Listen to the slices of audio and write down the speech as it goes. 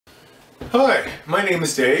Hi, my name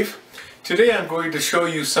is Dave. Today I'm going to show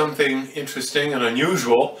you something interesting and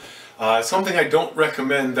unusual, something I don't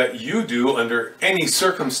recommend that you do under any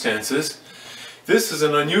circumstances. This is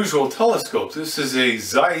an unusual telescope. This is a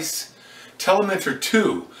Zeiss Telementor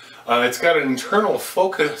 2. It's got an internal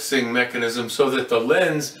focusing mechanism so that the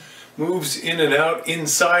lens moves in and out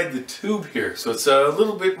inside the tube here. So it's a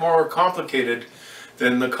little bit more complicated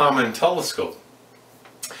than the common telescope.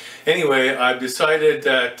 Anyway, I've decided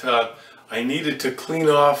that I needed to clean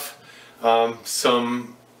off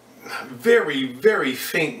some very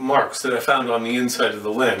faint marks that I found on the inside of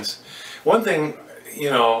the lens. One thing,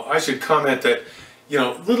 I should comment that,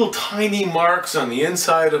 little tiny marks on the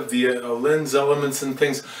inside of the lens elements and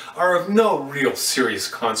things are of no real serious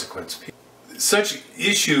consequence. Such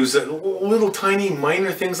issues, little tiny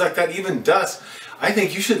minor things like that, even dust, I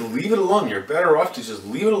think you should leave it alone. You're better off to just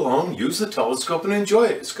leave it alone, use the telescope and enjoy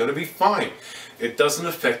it. It's going to be fine. It doesn't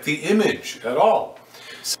affect the image at all.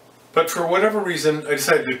 But for whatever reason, I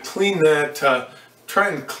decided to clean that, try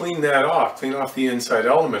and clean that off, clean off the inside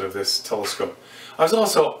element of this telescope. I was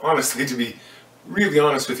also, honestly, to be really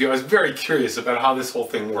honest with you, I was very curious about how this whole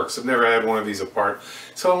thing works. I've never had one of these apart,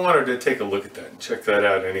 so I wanted to take a look at that and check that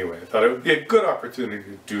out anyway. I thought it would be a good opportunity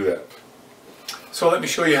to do that. So let me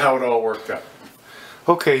show you how it all worked out.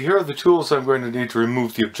 Okay, here are the tools I'm going to need to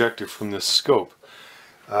remove the objective from this scope.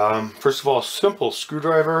 First of all, simple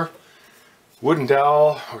screwdriver, wooden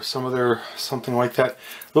dowel, or something like that,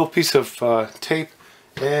 little piece of tape,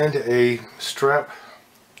 and a strap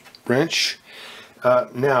wrench.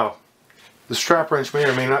 Now, the strap wrench may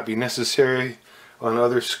or may not be necessary on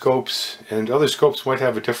other scopes, and other scopes might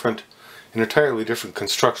have an entirely different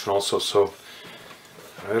construction also, so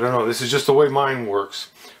I don't know, this is just the way mine works.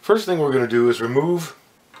 First thing we're going to do is remove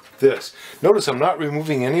this. Notice I'm not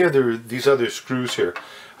removing any of these other screws here.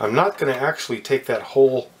 I'm not going to actually take that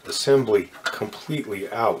whole assembly completely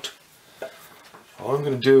out. All I'm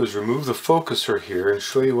going to do is remove the focuser here and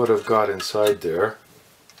show you what I've got inside there.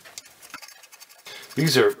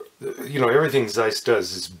 These are, everything Zeiss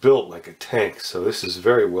does is built like a tank, so this is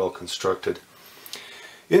very well constructed.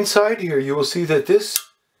 Inside here you will see that this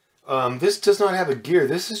does not have a gear.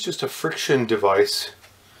 This is just a friction device,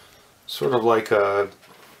 sort of like a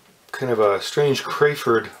kind of a strange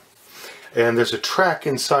Crayford, and there's a track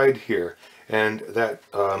inside here, and that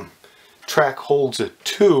track holds a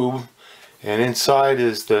tube, and inside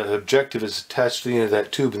is the objective is attached to the end of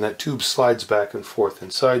that tube, and that tube slides back and forth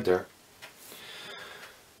inside there.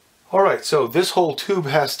 Alright, so this whole tube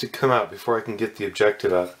has to come out before I can get the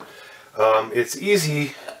objective out. It's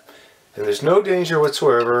easy, and there's no danger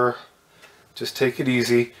whatsoever. Just take it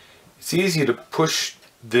easy. It's easy to push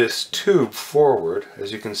this tube forward.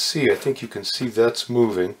 As you can see, I think you can see that's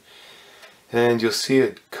moving, and you'll see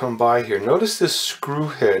it come by here. Notice this screw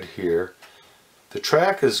head here. The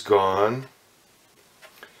track is gone,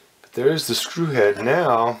 but there's the screw head.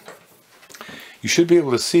 Now you should be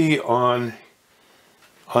able to see on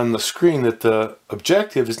the screen that the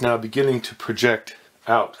objective is now beginning to project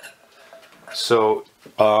out. So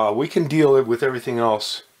we can deal with everything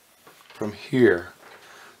else from here.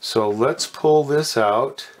 So let's pull this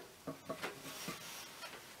out.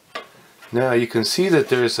 Now you can see that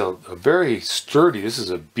there's a very sturdy, this is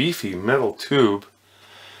a beefy metal tube,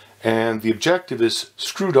 and the objective is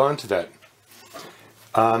screwed onto that.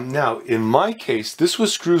 Now in my case, this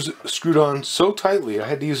was screwed on so tightly I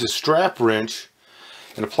had to use a strap wrench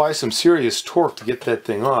and apply some serious torque to get that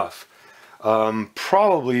thing off.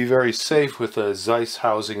 Probably very safe with a Zeiss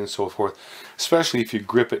housing and so forth, especially if you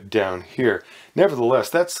grip it down here. Nevertheless,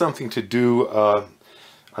 that's something to do.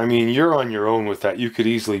 I mean, you're on your own with that. You could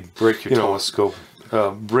easily break your telescope,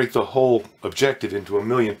 break the whole objective into a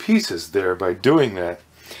million pieces there by doing that.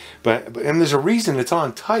 And there's a reason it's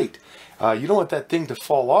on tight. You don't want that thing to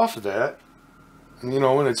fall off of that,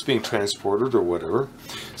 when it's being transported or whatever.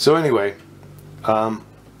 So anyway,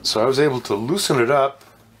 so I was able to loosen it up.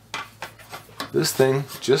 This thing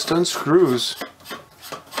just unscrews,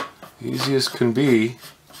 easy as can be.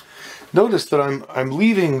 Notice that I'm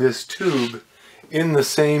leaving this tube in the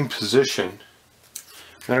same position.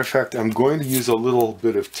 Matter of fact, I'm going to use a little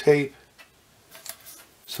bit of tape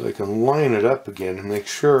so I can line it up again and make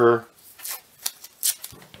sure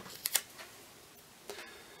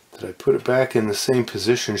that I put it back in the same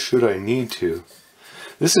position should I need to.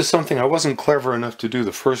 This is something I wasn't clever enough to do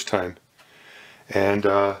the first time, and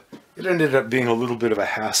it ended up being a little bit of a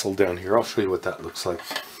hassle down here. I'll show you what that looks like.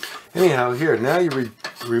 Anyhow, here, now you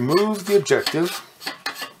remove the objective.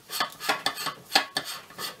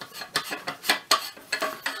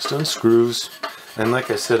 Just unscrews, and like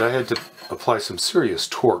I said, I had to apply some serious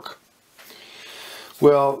torque.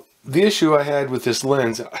 Well, the issue I had with this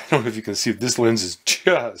lens, I don't know if you can see, this lens is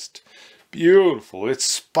just beautiful. It's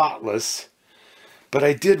spotless. But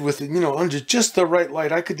I did with, under just the right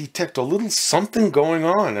light, I could detect a little something going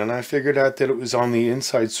on. And I figured out that it was on the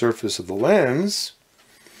inside surface of the lens.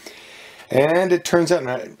 And it turns out,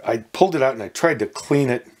 and I pulled it out and I tried to clean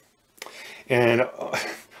it. And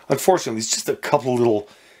unfortunately, it's just a couple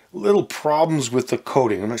little problems with the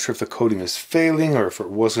coating. I'm not sure if the coating is failing or if it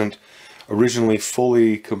wasn't originally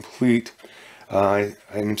fully complete. I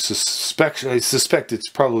suspect it's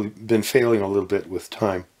probably been failing a little bit with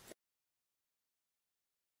time.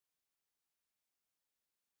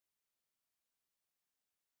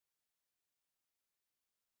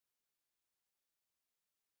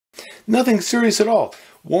 Nothing serious at all.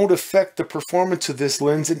 Won't affect the performance of this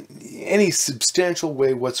lens in any substantial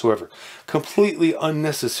way whatsoever. Completely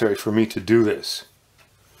unnecessary for me to do this.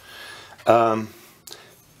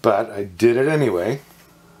 But I did it anyway.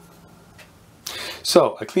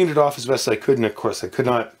 So I cleaned it off as best I could, and of course I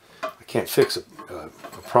can't fix a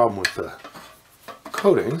problem with the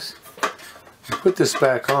coatings. I put this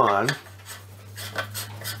back on.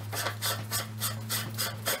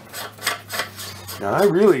 Now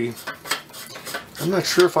I'm not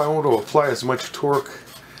sure if I want to apply as much torque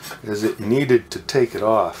as it needed to take it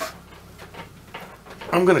off.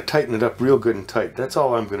 I'm going to tighten it up real good and tight. That's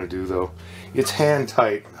all I'm going to do though. It's hand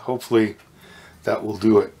tight. Hopefully that will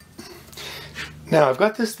do it. Now I've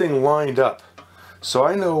got this thing lined up, so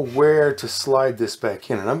I know where to slide this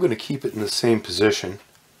back in, and I'm going to keep it in the same position.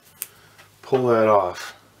 Pull that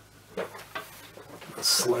off. Let's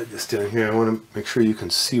slide this down here. I want to make sure you can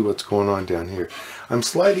see what's going on down here. I'm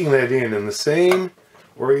sliding that in the same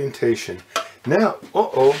orientation. Now,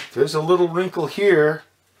 there's a little wrinkle here.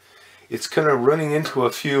 It's kind of running into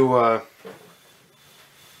a few, you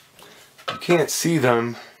can't see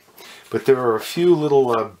them, but there are a few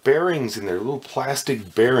little bearings in there, little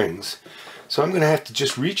plastic bearings. So I'm going to have to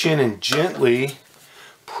just reach in and gently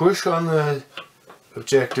push on the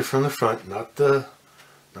objective from the front, not the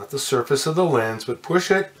surface of the lens, but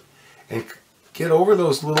push it and get over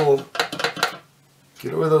those little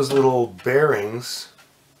bearings.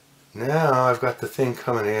 Now I've got the thing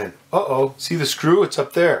coming in. See the screw? It's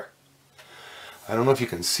up there. I don't know if you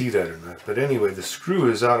can see that or not, but anyway, the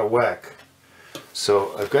screw is out of whack.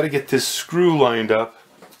 So I've got to get this screw lined up.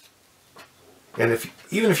 And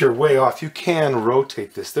even if you're way off, you can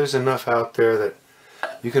rotate this. There's enough out there that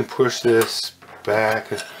you can push this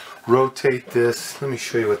back and rotate this. Let me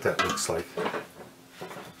show you what that looks like.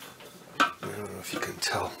 I don't know if you can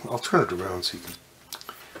tell. I'll turn it around so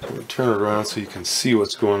you can see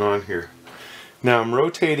what's going on here. Now I'm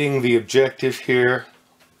rotating the objective here.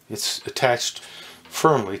 It's attached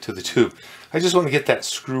firmly to the tube. I just want to get that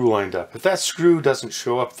screw lined up. If that screw doesn't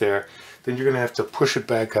show up there, then you're going to have to push it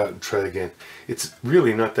back out and try again. It's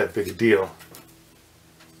really not that big a deal.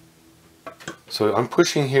 So I'm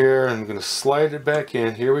pushing here, and I'm going to slide it back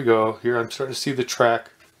in. Here we go. Here I'm starting to see the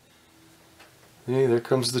track. Hey, there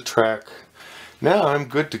comes the track. Now I'm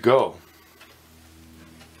good to go.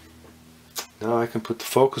 Now I can put the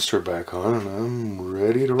focuser back on, and I'm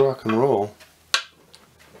ready to rock and roll.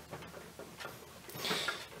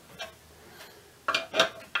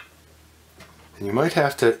 And you might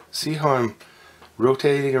have to see how I'm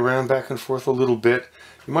rotating around back and forth a little bit.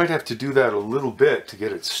 You might have to do that a little bit to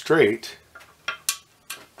get it straight.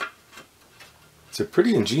 It's a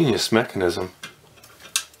pretty ingenious mechanism.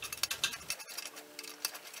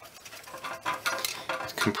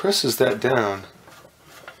 It compresses that down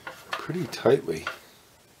pretty tightly.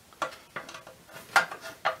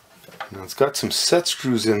 Now it's got some set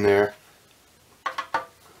screws in there,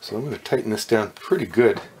 so I'm going to tighten this down pretty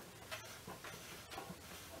good.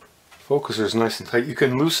 Focuser is nice and tight. You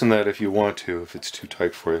can loosen that if you want to, if it's too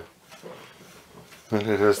tight for you. And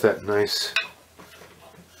it has that nice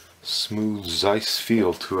smooth Zeiss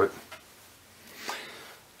feel to it.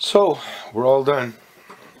 So we're all done.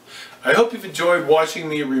 I hope you've enjoyed watching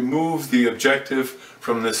me remove the objective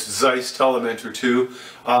from this Zeiss Telementor 2.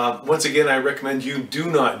 Once again, I recommend you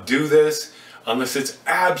do not do this unless it's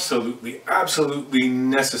absolutely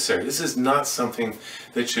necessary. This is not something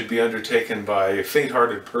that should be undertaken by a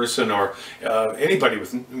faint-hearted person or anybody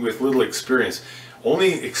with little experience.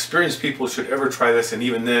 Only experienced people should ever try this, and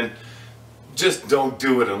even then, just don't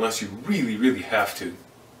do it unless you really have to.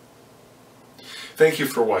 Thank you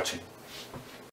for watching.